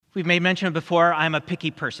We've made mention of before, I'm a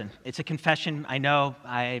picky person. It's a confession. I know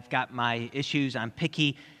I've got my issues. I'm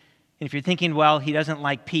picky. And if you're thinking, well, he doesn't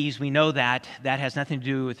like peas, we know that. That has nothing to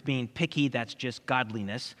do with being picky. That's just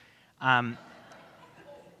godliness.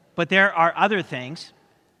 But there are other things.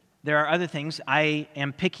 I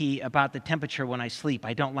am picky about the temperature when I sleep.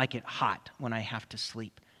 I don't like it hot when I have to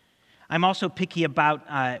sleep. I'm also picky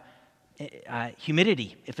about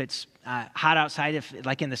humidity. If it's hot outside,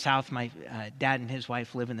 like in the South, my dad and his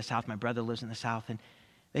wife live in the South, my brother lives in the South, and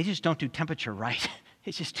they just don't do temperature right.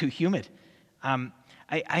 It's just too humid. I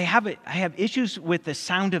have issues with the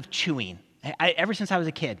sound of chewing. Ever since I was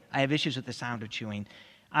a kid, I have issues with the sound of chewing.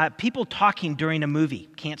 People talking during a movie,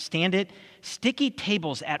 can't stand it. Sticky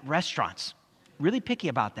tables at restaurants, really picky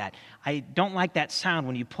about that. I don't like that sound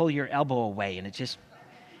when you pull your elbow away, and it just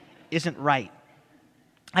isn't right.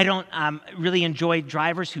 I don't really enjoy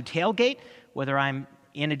drivers who tailgate, whether I'm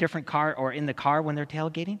in a different car or in the car when they're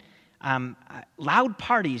tailgating. Loud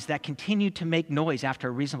parties that continue to make noise after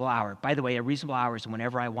a reasonable hour. By the way, a reasonable hour is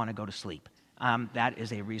whenever I want to go to sleep. That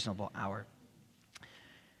is a reasonable hour.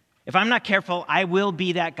 If I'm not careful, I will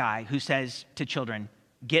be that guy who says to children,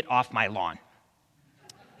 "Get off my lawn."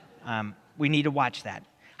 We need to watch that.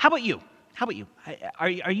 How about you?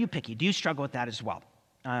 Are you picky? Do you struggle with that as well?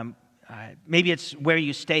 Maybe it's where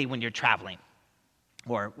you stay when you're traveling,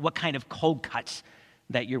 or what kind of cold cuts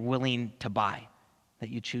that you're willing to buy, that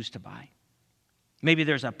you choose to buy. Maybe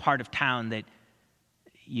there's a part of town that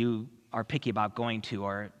you are picky about going to,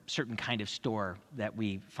 or a certain kind of store that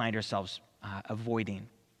we find ourselves avoiding.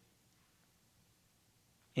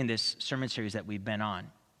 In this sermon series that we've been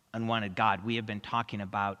on, Unwanted God, we have been talking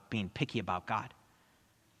about being picky about God.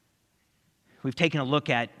 We've taken a look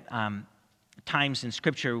at times in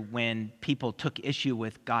Scripture when people took issue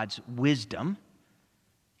with God's wisdom,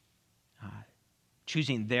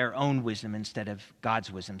 choosing their own wisdom instead of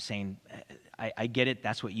God's wisdom, saying, I get it,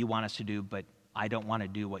 that's what you want us to do, but I don't want to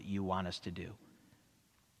do what you want us to do.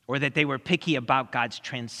 Or that they were picky about God's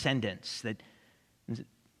transcendence, that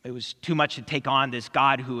it was too much to take on this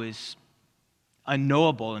God who is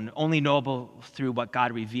unknowable and only knowable through what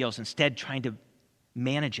God reveals, instead trying to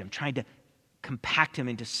manage him, trying to compact him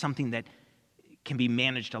into something that can be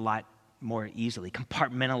managed a lot more easily,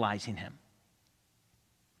 compartmentalizing him.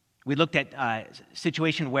 We looked at a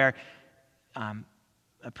situation where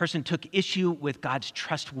a person took issue with God's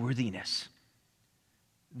trustworthiness.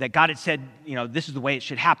 That God had said, this is the way it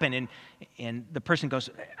should happen, and the person goes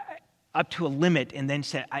up to a limit and then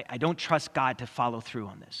said, I don't trust God to follow through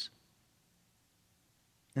on this.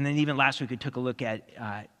 And then even last week we took a look at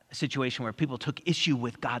a situation where people took issue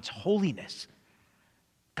with God's holiness.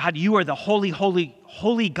 God, you are the holy, holy,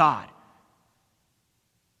 holy God.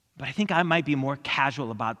 But I think I might be more casual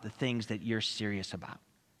about the things that you're serious about.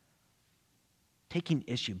 Taking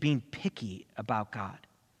issue, being picky about God.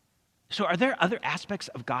 So are there other aspects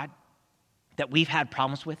of God that we've had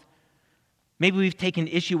problems with? Maybe we've taken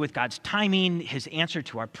issue with God's timing, his answer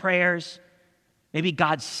to our prayers, maybe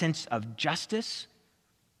God's sense of justice.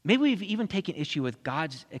 Maybe we've even taken issue with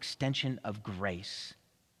God's extension of grace.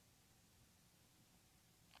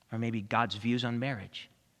 Or maybe God's views on marriage.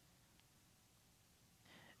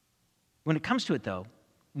 When it comes to it, though,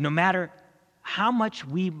 no matter how much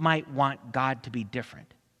we might want God to be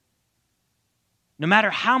different, no matter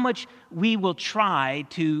how much we will try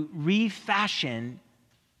to refashion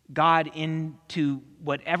God into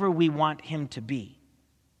whatever we want him to be,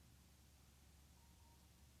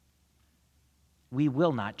 we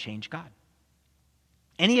will not change God.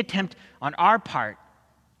 Any attempt on our part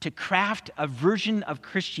to craft a version of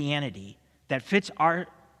Christianity that fits our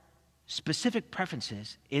specific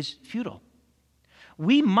preferences is futile.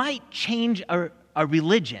 We might change a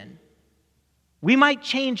religion, we might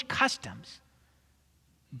change customs,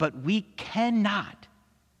 but we cannot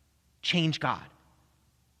change God.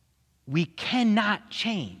 We cannot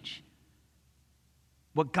change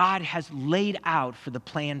what God has laid out for the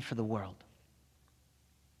plan for the world.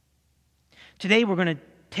 Today we're going to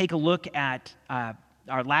take a look at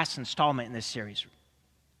our last installment in this series.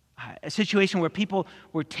 A situation where people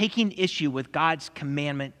were taking issue with God's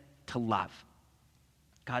commandment to love.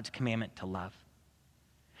 God's commandment to love.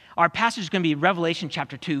 Our passage is going to be Revelation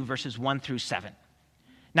chapter 2, verses 1 through 7.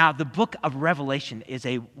 Now, the book of Revelation is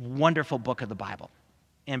a wonderful book of the Bible.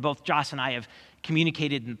 And both Joss and I have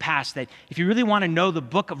communicated in the past that if you really want to know the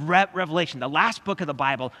book of Revelation, the last book of the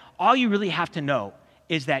Bible, all you really have to know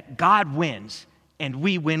is that God wins and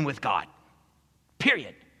we win with God.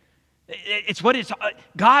 Period. It's what it's.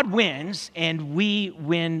 God wins and we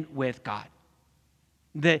win with God.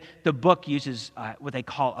 The book uses what they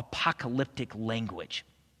call apocalyptic language.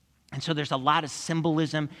 And so there's a lot of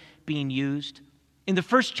symbolism being used. In the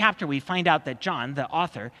first chapter, we find out that John, the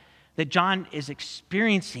author, that John is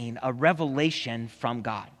experiencing a revelation from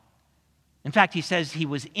God. In fact, he says he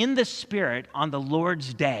was in the Spirit on the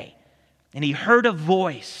Lord's day, and he heard a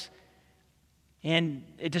voice. And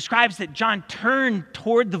it describes that John turned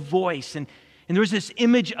toward the voice, and there was this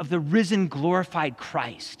image of the risen, glorified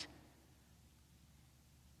Christ.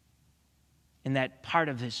 And that part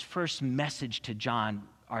of his first message to John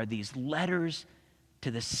are these letters to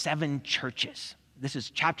the 7 churches. This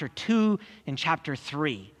is chapter 2 and chapter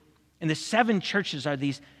 3. And the 7 churches are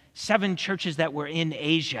these 7 churches that were in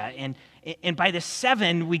Asia. And by the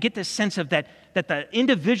 7, we get this sense of that the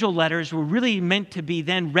individual letters were really meant to be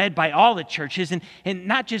then read by all the churches, and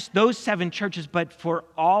not just those 7 churches, but for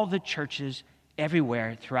all the churches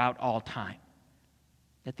everywhere throughout all time.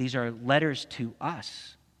 That these are letters to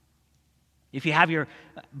us. If you have your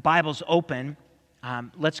Bibles open,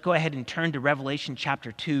 let's go ahead and turn to Revelation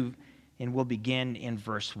chapter 2, and we'll begin in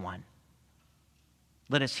verse 1.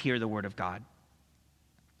 Let us hear the word of God.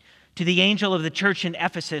 To the angel of the church in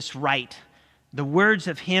Ephesus write the words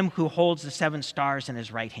of him who holds the 7 stars in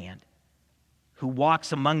his right hand, who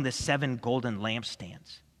walks among the 7 golden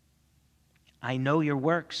lampstands. I know your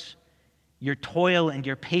works, your toil and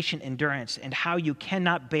your patient endurance, and how you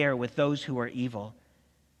cannot bear with those who are evil,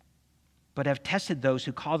 but have tested those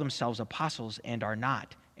who call themselves apostles and are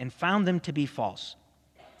not, and found them to be false.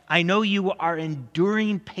 I know you are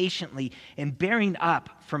enduring patiently and bearing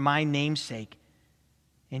up for my name's sake,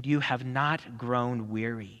 and you have not grown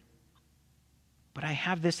weary. But I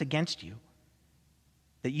have this against you,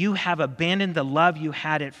 that you have abandoned the love you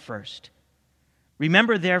had at first.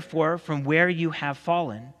 Remember, therefore, from where you have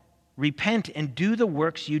fallen, repent and do the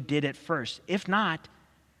works you did at first. If not,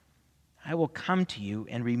 I will come to you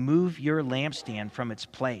and remove your lampstand from its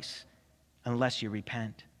place unless you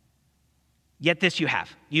repent. Yet this you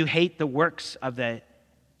have. You hate the works of the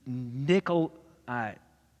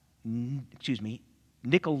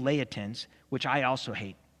Nicolaitans, which I also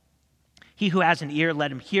hate. He who has an ear,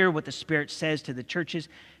 let him hear what the Spirit says to the churches.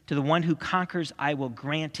 To the one who conquers, I will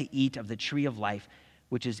grant to eat of the tree of life,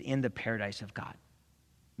 which is in the paradise of God.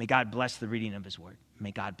 May God bless the reading of his word.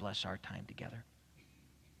 May God bless our time together.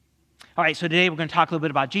 All right, so today we're going to talk a little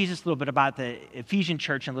bit about Jesus, a little bit about the Ephesian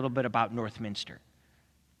church, and a little bit about Northminster.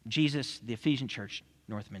 Jesus, the Ephesian church,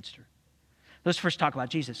 Northminster. Let's first talk about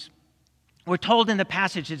Jesus. We're told in the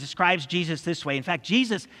passage it describes Jesus this way. In fact,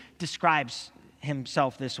 Jesus describes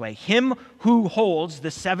himself this way. Him who holds the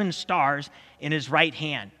 7 stars in his right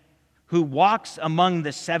hand, who walks among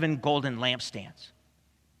the 7 golden lampstands.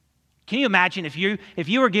 Can you imagine if you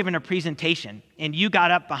were given a presentation and you got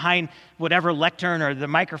up behind whatever lectern or the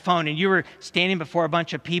microphone and you were standing before a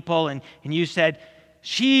bunch of people and you said,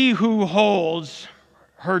 "She who holds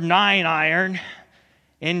her 9 iron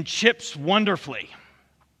and chips wonderfully,"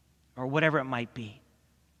 or whatever it might be.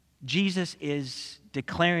 Jesus is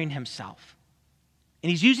declaring himself. And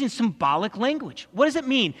he's using symbolic language. What does it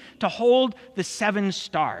mean to hold the 7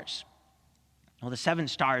 stars? Well, the 7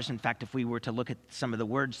 stars, in fact, if we were to look at some of the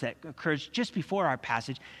words that occurs just before our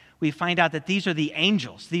passage, we find out that these are the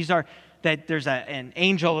angels. That there's an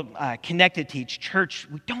angel connected to each church.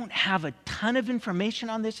 We don't have a ton of information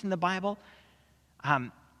on this in the Bible.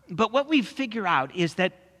 But what we figure out is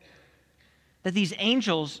that these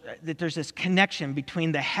angels, that there's this connection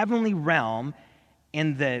between the heavenly realm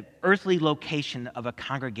and the earthly location of a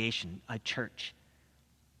congregation, a church.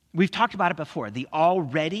 We've talked about it before, the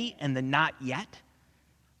already and the not yet.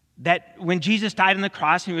 That when Jesus died on the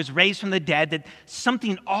cross and he was raised from the dead, that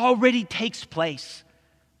something already takes place.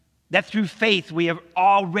 That through faith we have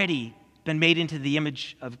already been made into the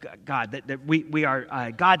image of God, that we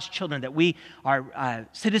are God's children, that we are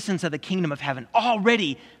citizens of the kingdom of heaven.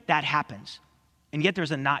 Already that happens. And yet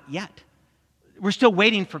there's a not yet. We're still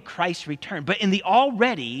waiting for Christ's return. But in the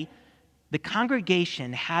already, the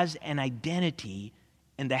congregation has an identity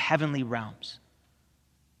in the heavenly realms.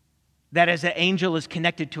 That as an angel is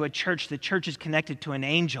connected to a church, the church is connected to an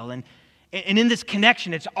angel. And in this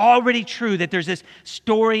connection, it's already true that there's this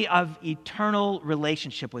story of eternal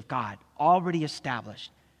relationship with God, already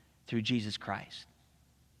established through Jesus Christ.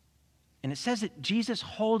 And it says that Jesus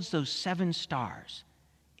holds those 7 stars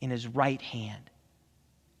in his right hand.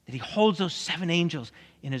 That he holds those 7 angels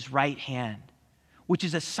in his right hand, which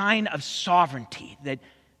is a sign of sovereignty,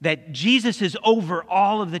 that Jesus is over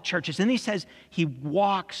all of the churches. And he says he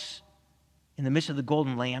walks in the midst of the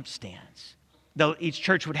golden lampstands. Though each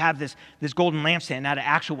church would have this golden lampstand, not an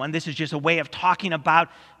actual one, this is just a way of talking about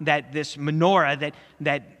that this menorah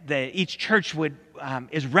that each church would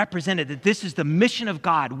is represented, that this is the mission of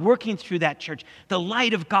God working through that church, the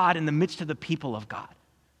light of God in the midst of the people of God.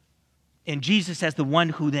 And Jesus as the one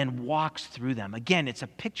who then walks through them. Again, it's a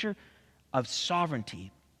picture of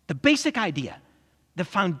sovereignty. The basic idea, the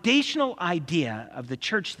foundational idea of the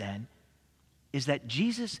church then, is that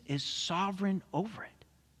Jesus is sovereign over it.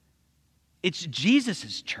 It's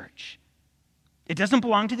Jesus' church. It doesn't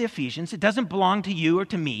belong to the Ephesians. It doesn't belong to you or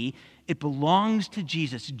to me. It belongs to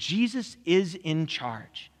Jesus. Jesus is in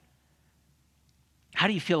charge. How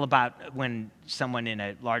do you feel about when someone in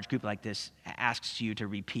a large group like this asks you to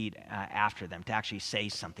repeat after them, to actually say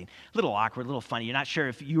something? A little awkward, a little funny. You're not sure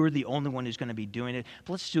if you're the only one who's going to be doing it,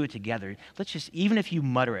 but let's do it together. Let's just, even if you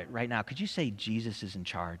mutter it right now, could you say Jesus is in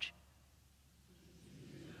charge?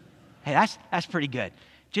 Hey, that's pretty good.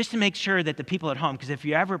 Just to make sure that the people at home, because if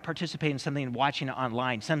you ever participate in something and watching it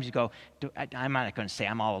online, sometimes you go, I'm not going to say,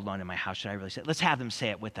 I'm all alone in my house. Should I really say it? Let's have them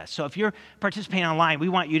say it with us. So if you're participating online, we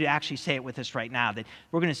want you to actually say it with us right now, that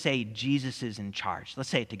we're going to say Jesus is in charge. Let's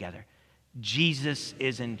say it together. Jesus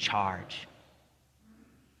is in charge.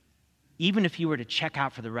 Even if you were to check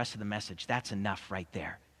out for the rest of the message, that's enough right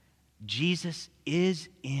there. Jesus is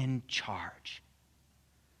in charge.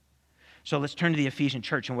 So let's turn to the Ephesian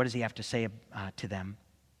church, and what does he have to say to them?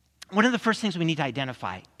 One of the first things we need to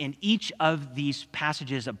identify in each of these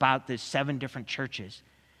passages about the 7 different churches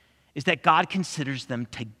is that God considers them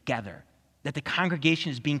together, that the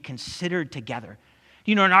congregation is being considered together.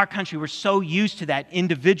 You know, in our country, we're so used to that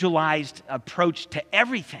individualized approach to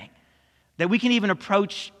everything that we can even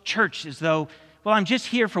approach church as though, well, I'm just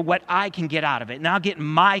here for what I can get out of it, and I'll get in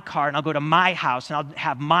my car, and I'll go to my house, and I'll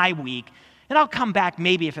have my week, and I'll come back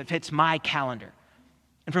maybe if it fits my calendar.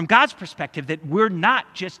 And from God's perspective, that we're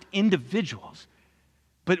not just individuals,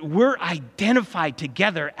 but we're identified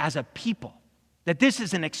together as a people, that this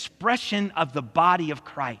is an expression of the body of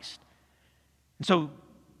Christ. And so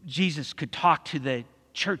Jesus could talk to the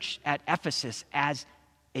church at Ephesus as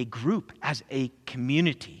a group, as a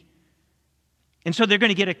community. And so they're going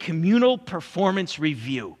to get a communal performance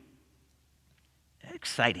review.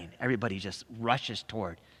 Exciting. Everybody just rushes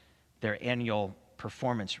toward their annual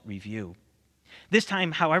performance review. This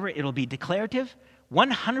time, however, it'll be declarative,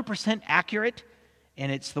 100% accurate, and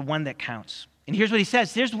it's the one that counts. And here's what he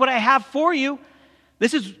says. Here's what I have for you.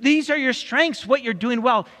 These are your strengths, what you're doing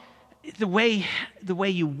well. The way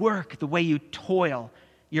you work, the way you toil,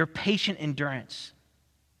 your patient endurance.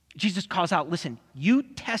 Jesus calls out, listen, you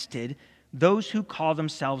tested those who call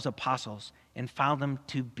themselves apostles and found them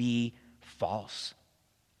to be false.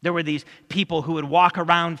 There were these people who would walk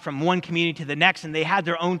around from one community to the next, and they had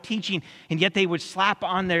their own teaching, and yet they would slap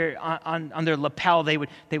on their lapel. They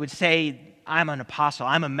would say, I'm an apostle,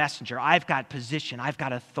 I'm a messenger, I've got position, I've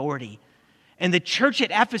got authority. And the church at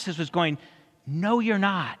Ephesus was going, no, you're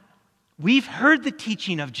not. We've heard the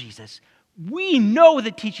teaching of Jesus. We know the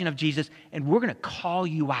teaching of Jesus, and we're going to call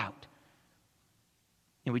you out.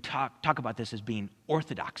 And we talk about this as being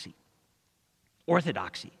orthodoxy.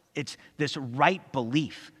 Orthodoxy. It's this right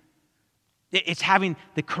belief. It's having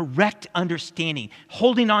the correct understanding,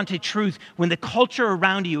 holding on to truth when the culture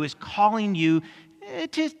around you is calling you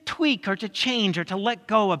to tweak or to change or to let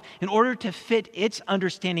go of in order to fit its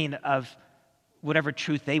understanding of whatever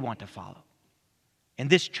truth they want to follow. And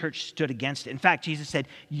this church stood against it. In fact, Jesus said,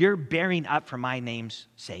 you're bearing up for my name's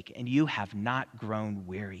sake, and you have not grown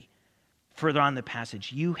weary. Further on in the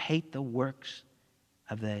passage, you hate the works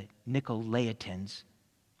of the Nicolaitans.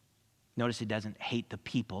 Notice he doesn't hate the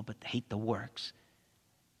people, but hate the works,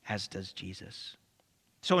 as does Jesus.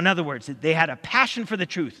 So in other words, they had a passion for the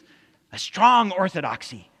truth, a strong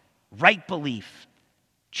orthodoxy, right belief,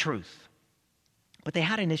 truth. But they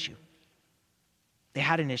had an issue. They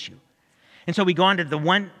had an issue. And so we go on to the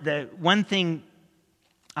one thing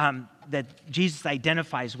that Jesus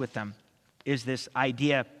identifies with them is this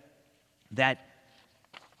idea that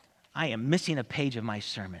I am missing a page of my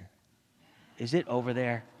sermon. Is it over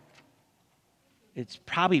there? It's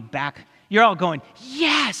probably back. You're all going,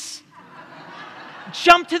 yes!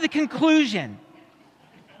 Jump to the conclusion.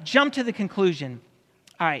 Jump to the conclusion.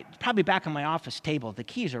 All right, it's probably back on my office table. The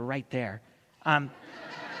keys are right there.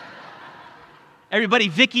 Everybody,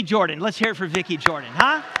 Vicki Jordan. Let's hear it for Vicki Jordan,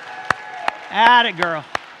 huh? Atta girl.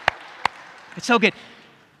 It's so good.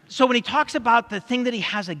 So when he talks about the thing that he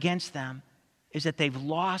has against them is that they've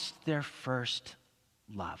lost their first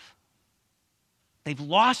love. They've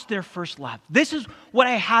lost their first love. This is what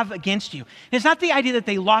I have against you. It's not the idea that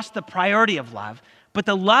they lost the priority of love, but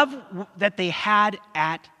the love that they had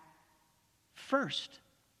at first.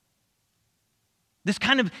 This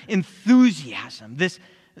kind of enthusiasm, this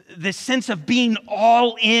sense of being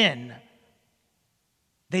all in.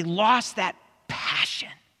 They lost that passion.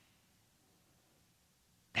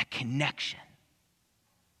 that connection.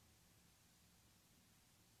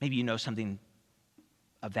 Maybe you know something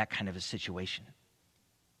of that kind of a situation.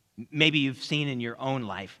 Maybe you've seen in your own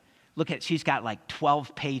life. Look at, she's got like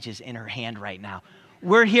 12 pages in her hand right now.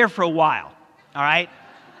 We're here for a while, all right?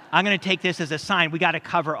 I'm going to take this as a sign. We got to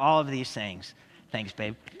cover all of these things. Thanks,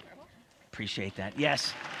 babe. Appreciate that.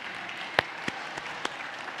 Yes.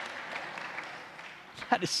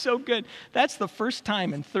 That is so good. That's the first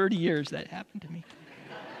time in 30 years that happened to me.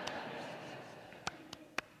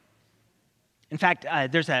 In fact,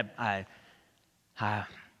 there's a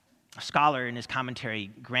scholar in his commentary,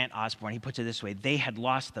 Grant Osborne, he puts it this way: they had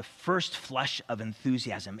lost the first flush of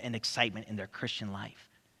enthusiasm and excitement in their Christian life.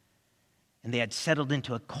 And they had settled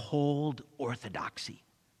into a cold orthodoxy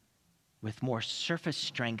with more surface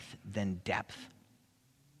strength than depth.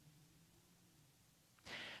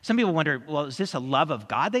 Some people wonder, well, is this a love of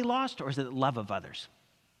God they lost, or is it a love of others?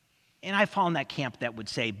 And I fall in that camp that would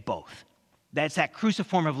say both. That's that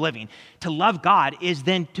cruciform of living. To love God is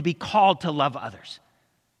then to be called to love others.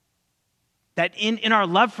 That in our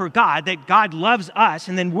love for God, that God loves us,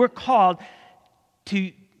 and then we're called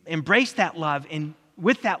to embrace that love, and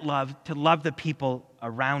with that love, to love the people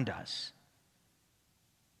around us.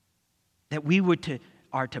 That we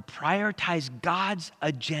are to prioritize God's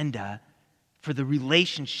agenda for the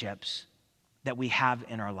relationships that we have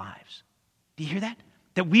in our lives. Do you hear that?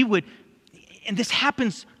 That we would, and this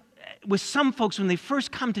happens with some folks when they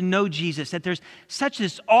first come to know Jesus, that there's such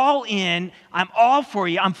this all in, I'm all for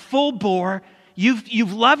you, I'm full bore,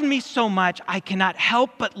 you've loved me so much, I cannot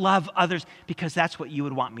help but love others because that's what you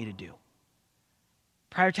would want me to do.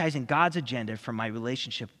 Prioritizing God's agenda for my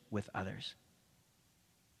relationship with others.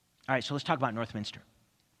 All right, so let's talk about Northminster.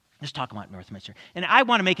 Let's talk about Northminster. And I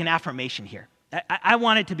want to make an affirmation here. I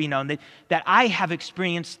want it to be known that I have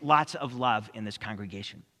experienced lots of love in this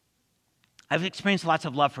congregation. I've experienced lots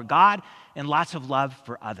of love for God and lots of love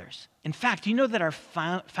for others. In fact, do you know that our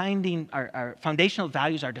foundational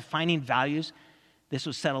values, our defining values, this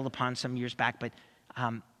was settled upon some years back, but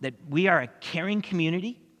that we are a caring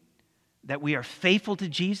community, that we are faithful to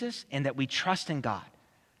Jesus, and that we trust in God.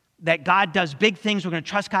 That God does big things, we're going to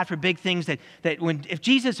trust God for big things,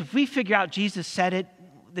 if we figure out Jesus said it,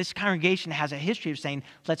 this congregation has a history of saying,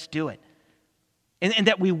 let's do it. And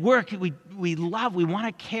that we work, we love, we want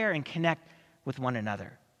to care and connect with one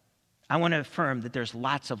another. I want to affirm that there's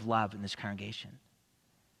lots of love in this congregation.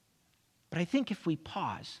 But I think if we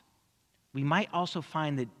pause, we might also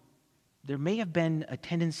find that there may have been a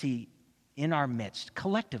tendency in our midst,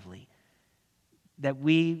 collectively, that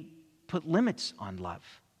we put limits on love.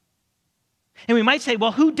 And we might say,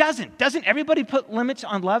 well, who doesn't? Doesn't everybody put limits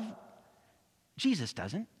on love? Jesus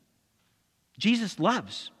doesn't. Jesus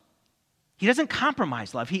loves. He doesn't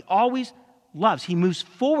compromise love. He always loves. He moves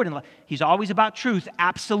forward in love. He's always about truth,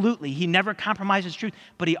 absolutely. He never compromises truth,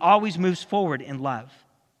 but he always moves forward in love.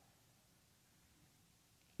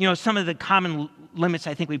 You know, some of the common limits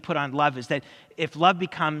I think we put on love is that if love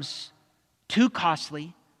becomes too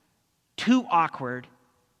costly, too awkward,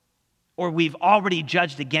 or we've already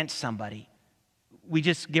judged against somebody, we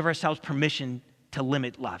just give ourselves permission to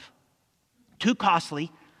limit love. Too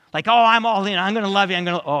costly, like, oh, I'm all in, I'm going to love you,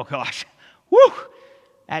 oh gosh, whew,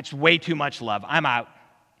 that's way too much love, I'm out,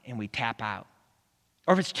 and we tap out.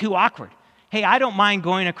 Or if it's too awkward, hey, I don't mind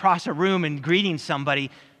going across a room and greeting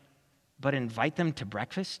somebody, but invite them to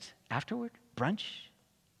breakfast afterward, brunch,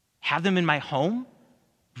 have them in my home,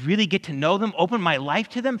 really get to know them, open my life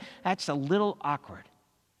to them, that's a little awkward.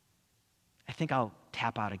 I think I'll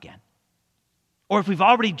tap out again. Or if we've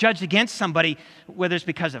already judged against somebody, whether it's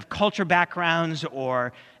because of culture backgrounds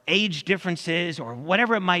or age differences or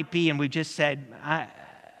whatever it might be, and we've just said,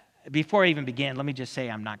 before I even begin, let me just say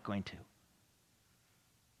I'm not going to.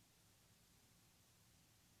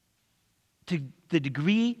 To the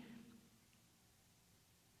degree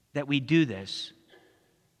that we do this,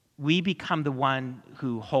 we become the one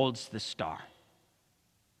who holds the star.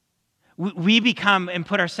 We become and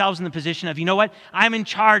put ourselves in the position of, you know what, I'm in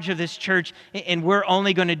charge of this church, and we're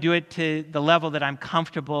only going to do it to the level that I'm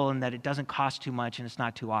comfortable and that it doesn't cost too much and it's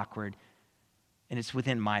not too awkward and it's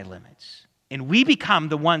within my limits. And we become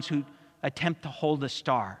the ones who attempt to hold the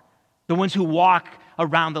star, the ones who walk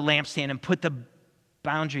around the lampstand and put the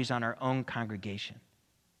boundaries on our own congregation.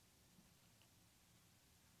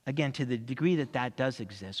 Again, to the degree that that does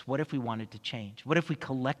exist, what if we wanted to change? What if we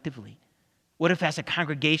collectively, what if as a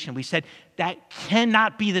congregation we said, that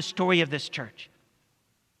cannot be the story of this church?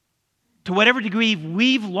 To whatever degree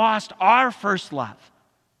we've lost our first love,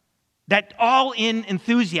 that all-in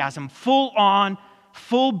enthusiasm, full-on,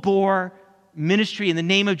 full-bore ministry in the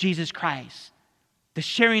name of Jesus Christ, the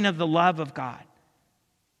sharing of the love of God,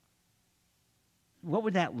 What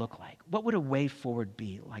would that look like? What would a way forward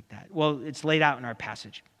be like that? Well, it's laid out in our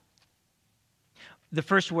passage. The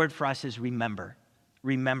first word for us is remember.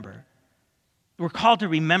 Remember. We're called to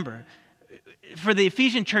remember. For the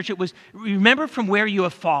Ephesian church, it was remember from where you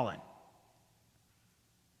have fallen.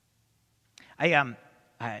 I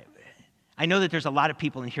know that there's a lot of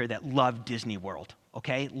people in here that love Disney World,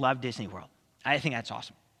 okay? Love Disney World. I think that's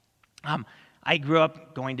awesome. I grew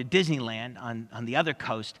up going to Disneyland on the other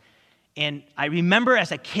coast, and I remember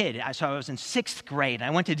as a kid, so I was in 6th grade, and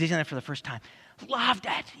I went to Disneyland for the first time. Loved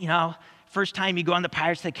it, First time you go on the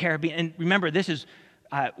Pirates of the Caribbean, and remember, this is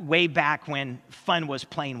way back when fun was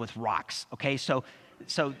playing with rocks, okay? So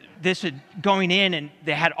this was going in, and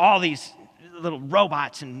they had all these little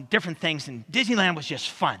robots and different things, and Disneyland was just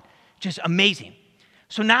fun, just amazing.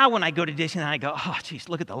 So now when I go to Disneyland, I go, oh, geez,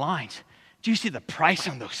 look at the lines. Do you see the price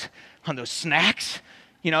on those snacks?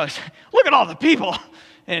 Look at all the people.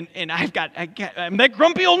 And I'm that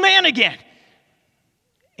grumpy old man again.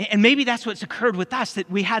 And maybe that's what's occurred with us, that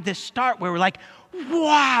we had this start where we're like,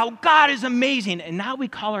 wow, God is amazing. And now we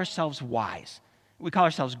call ourselves wise. We call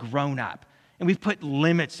ourselves grown up. And we've put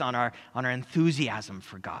limits on our enthusiasm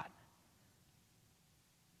for God.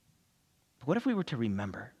 But what if we were to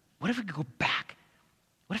remember? What if we could go back?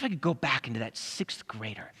 What if I could go back into that 6th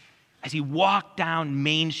grader as he walked down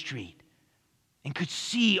Main Street and could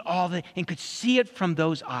see and could see it from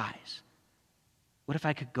those eyes? What if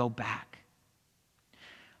I could go back?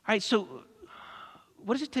 All right, so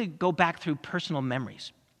what is it to go back through personal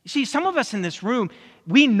memories? You see, some of us in this room,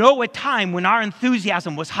 we know a time when our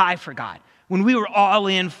enthusiasm was high for God, when we were all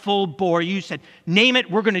in, full bore. You said, name it,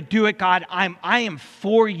 we're going to do it, God. I am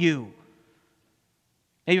for you.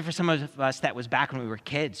 Maybe for some of us, that was back when we were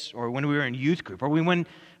kids or when we were in youth group or when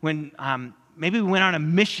maybe we went on a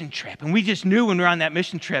mission trip, and we just knew when we were on that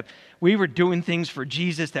mission trip, we were doing things for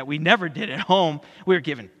Jesus that we never did at home. We were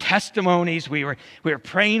giving testimonies. We were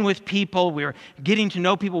praying with people. We were getting to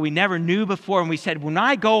know people we never knew before. And we said, when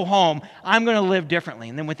I go home, I'm going to live differently.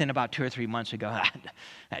 And then within about 2 or 3 months, we go,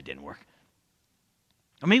 that didn't work.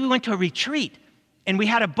 Or maybe we went to a retreat, and we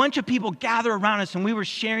had a bunch of people gather around us, and we were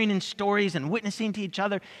sharing in stories and witnessing to each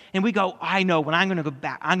other. And we go, I know when I'm going to go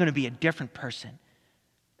back, I'm going to be a different person.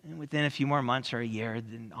 And within a few more months or a year,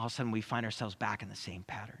 then all of a sudden we find ourselves back in the same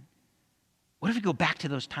pattern. What if we go back to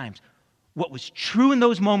those times? What was true in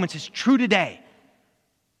those moments is true today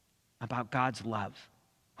about God's love.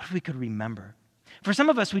 What if we could remember? For some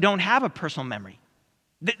of us, we don't have a personal memory.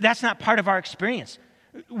 That's not part of our experience.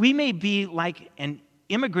 We may be like an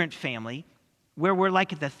immigrant family where we're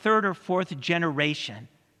like the 3rd or 4th generation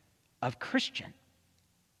of Christian.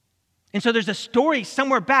 And so there's a story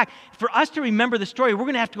somewhere back. For us to remember the story, we're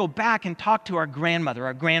going to have to go back and talk to our grandmother,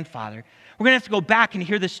 our grandfather. We're going to have to go back and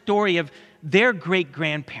hear the story of their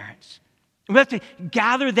great-grandparents. We have to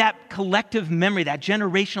gather that collective memory, that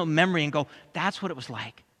generational memory, and go, that's what it was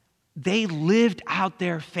like. They lived out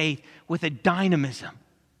their faith with a dynamism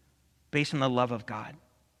based on the love of God.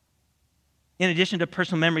 In addition to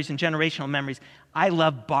personal memories and generational memories, I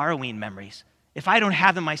love borrowing memories. If I don't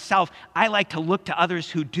have them myself, I like to look to others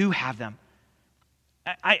who do have them.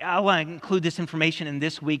 I'll include this information in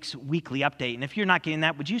this week's weekly update. And if you're not getting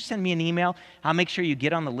that, would you send me an email? I'll make sure you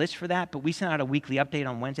get on the list for that. But we send out a weekly update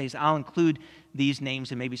on Wednesdays. I'll include these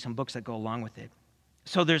names and maybe some books that go along with it.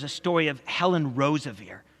 So there's a story of Helen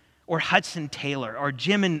Roseveare, or Hudson Taylor, or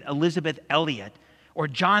Jim and Elizabeth Elliott, or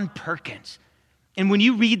John Perkins. And when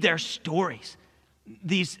you read their stories,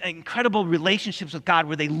 these incredible relationships with God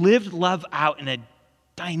where they lived love out in a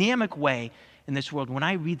dynamic way in this world, when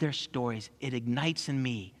I read their stories, it ignites in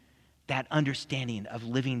me that understanding of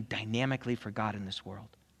living dynamically for God in this world.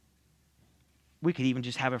 We could even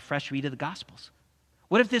just have a fresh read of the Gospels.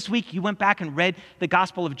 What if this week you went back and read the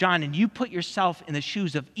Gospel of John and you put yourself in the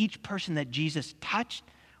shoes of each person that Jesus touched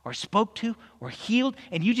or spoke to or healed,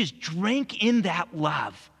 and you just drank in that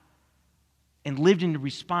love and lived in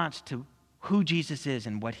response to who Jesus is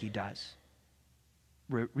and what he does?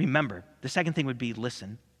 Remember. The second thing would be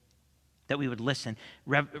listen. That we would listen.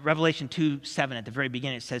 Revelation 2:7 at the very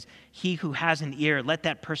beginning, it says, he who has an ear, let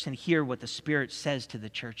that person hear what the Spirit says to the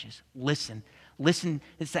churches. Listen. Listen.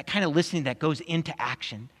 It's that kind of listening that goes into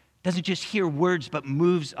action. Doesn't just hear words, but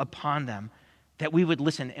moves upon them. That we would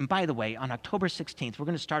listen. And by the way, on October 16th, we're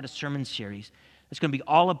going to start a sermon series. It's going to be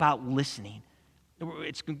all about listening.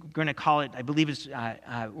 It's going to call it, I believe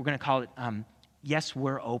we're going to call it, Yes,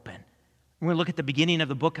 We're Open. We're going to look at the beginning of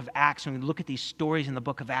the book of Acts, and we're going to look at these stories in the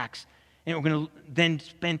book of Acts. And we're going to then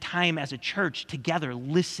spend time as a church together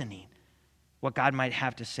listening what God might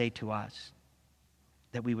have to say to us,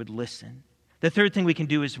 that we would listen. The third thing we can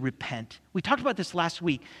do is repent. We talked about this last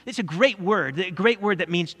week. It's a great word that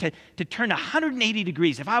means to turn 180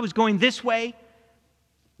 degrees. If I was going this way,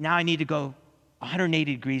 now I need to go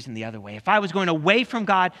 180 degrees in the other way. If I was going away from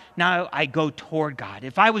God, now I go toward God.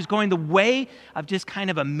 If I was going the way of just kind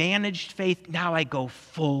of a managed faith, now I go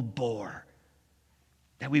full bore.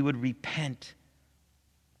 That we would repent.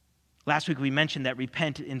 Last week we mentioned that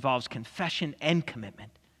repent involves confession and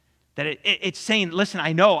commitment. That it's saying, listen,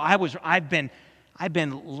 I know I've been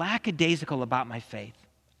lackadaisical about my faith.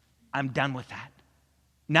 I'm done with that.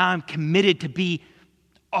 Now I'm committed to be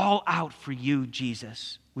all out for you,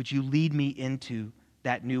 Jesus. Would you lead me into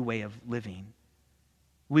that new way of living?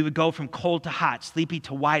 We would go from cold to hot, sleepy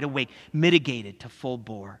to wide awake, mitigated to full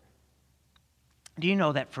bore. Do you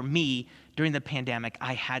know that for me, during the pandemic,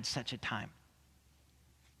 I had such a time?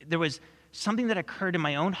 There was something that occurred in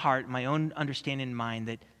my own heart, my own understanding and mind,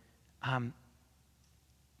 that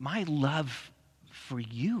my love for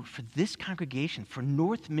you, for this congregation, for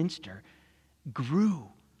Northminster, grew.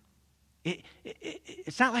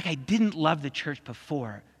 It's not like I didn't love the church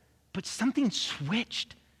before, but something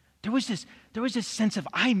switched. There was this sense of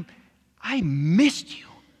I missed you.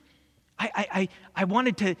 I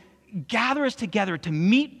wanted to gather us together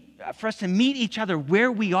for us to meet each other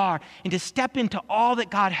where we are and to step into all that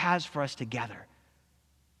God has for us together.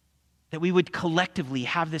 That we would collectively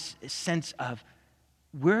have this sense of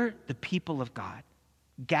we're the people of God,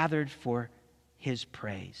 gathered for his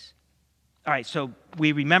praise. All right, so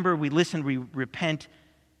we remember, we listen, we repent,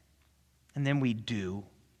 and then we do.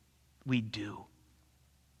 We do.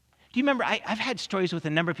 Do you remember, I've had stories with a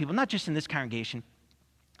number of people, not just in this congregation,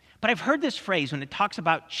 but I've heard this phrase when it talks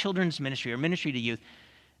about children's ministry or ministry to youth,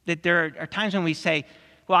 that there are times when we say,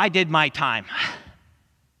 well, I did my time.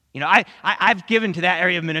 You know, I've given to that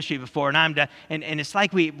area of ministry before, and I'm done. And it's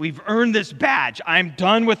like we've earned this badge. I'm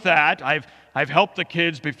done with that. I've helped the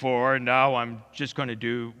kids before, and now I'm just going to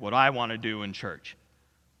do what I want to do in church.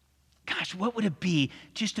 Gosh, what would it be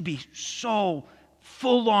just to be so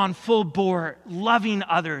full on, full bore, loving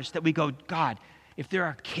others that we go, God, if there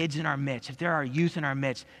are kids in our midst, if there are youth in our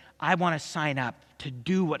midst, I want to sign up to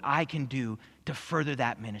do what I can do to further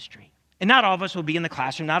that ministry. And not all of us will be in the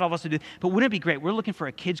classroom, not all of us will do, but wouldn't it be great? We're looking for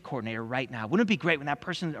a kids coordinator right now. Wouldn't it be great when that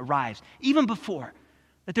person arrives, even before,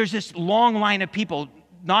 that there's this long line of people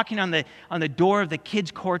knocking on the door of the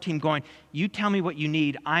kids core team going, you tell me what you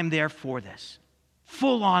need, I'm there for this.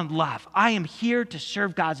 Full on love. I am here to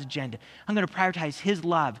serve God's agenda. I'm going to prioritize his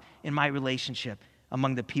love in my relationship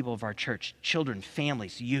among the people of our church, children,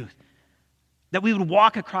 families, youth. That we would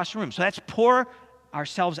walk across the room. So that's pour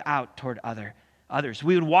ourselves out toward others.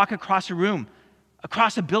 We would walk across a room,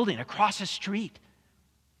 across a building, across a street,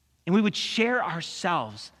 and we would share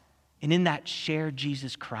ourselves, and in that share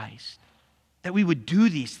Jesus Christ. That we would do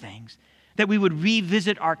these things, that we would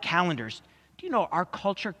revisit our calendars. Do you know our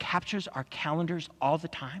culture captures our calendars all the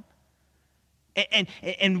time?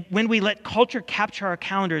 And when we let culture capture our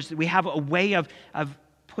calendars, we have a way of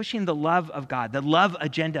pushing the love of God, the love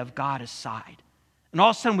agenda of God aside. And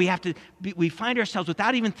all of a sudden we find ourselves,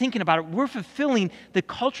 without even thinking about it, we're fulfilling the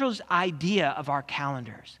culture's idea of our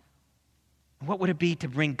calendars. What would it be to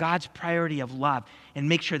bring God's priority of love and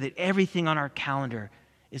make sure that everything on our calendar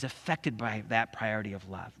is affected by that priority of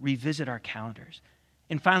love? Revisit our calendars.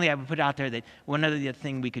 And finally, I would put out there that one other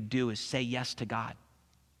thing we could do is say yes to God.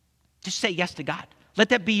 Just say yes to God. Let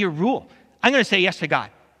that be your rule. I'm going to say yes to God.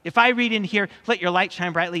 If I read in here, let your light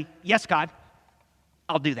shine brightly, yes, God,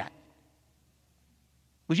 I'll do that.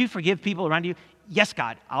 Would you forgive people around you? Yes,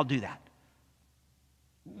 God, I'll do that.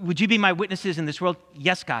 Would you be my witnesses in this world?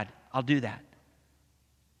 Yes, God, I'll do that.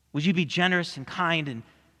 Would you be generous and kind? And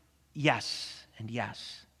yes,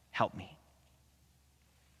 help me.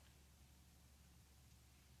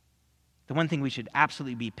 The one thing we should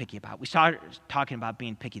absolutely be picky about, we started talking about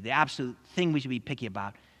being picky. The absolute thing we should be picky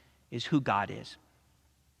about is who God is.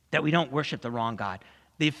 That we don't worship the wrong God.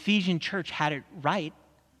 The Ephesian church had it right.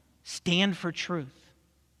 Stand for truth.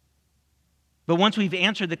 But once we've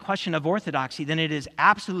answered the question of orthodoxy, then it is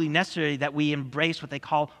absolutely necessary that we embrace what they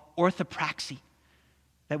call orthopraxy,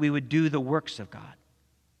 that we would do the works of God.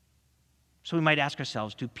 So we might ask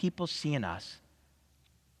ourselves, do people see in us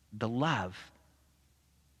the love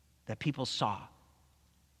that people saw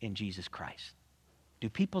in Jesus Christ? Do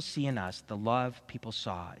people see in us the love people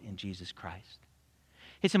saw in Jesus Christ?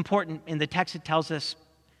 It's important, in the text it tells us,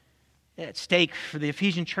 at stake for the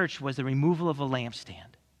Ephesian church was the removal of a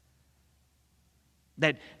lampstand.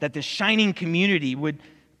 That the shining community would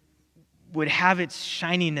have its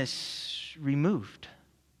shininess removed.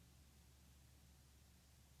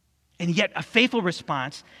 And yet a faithful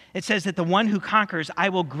response, it says that the one who conquers, I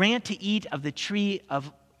will grant to eat of the tree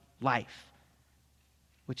of life,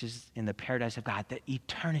 which is in the paradise of God, that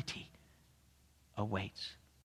eternity awaits.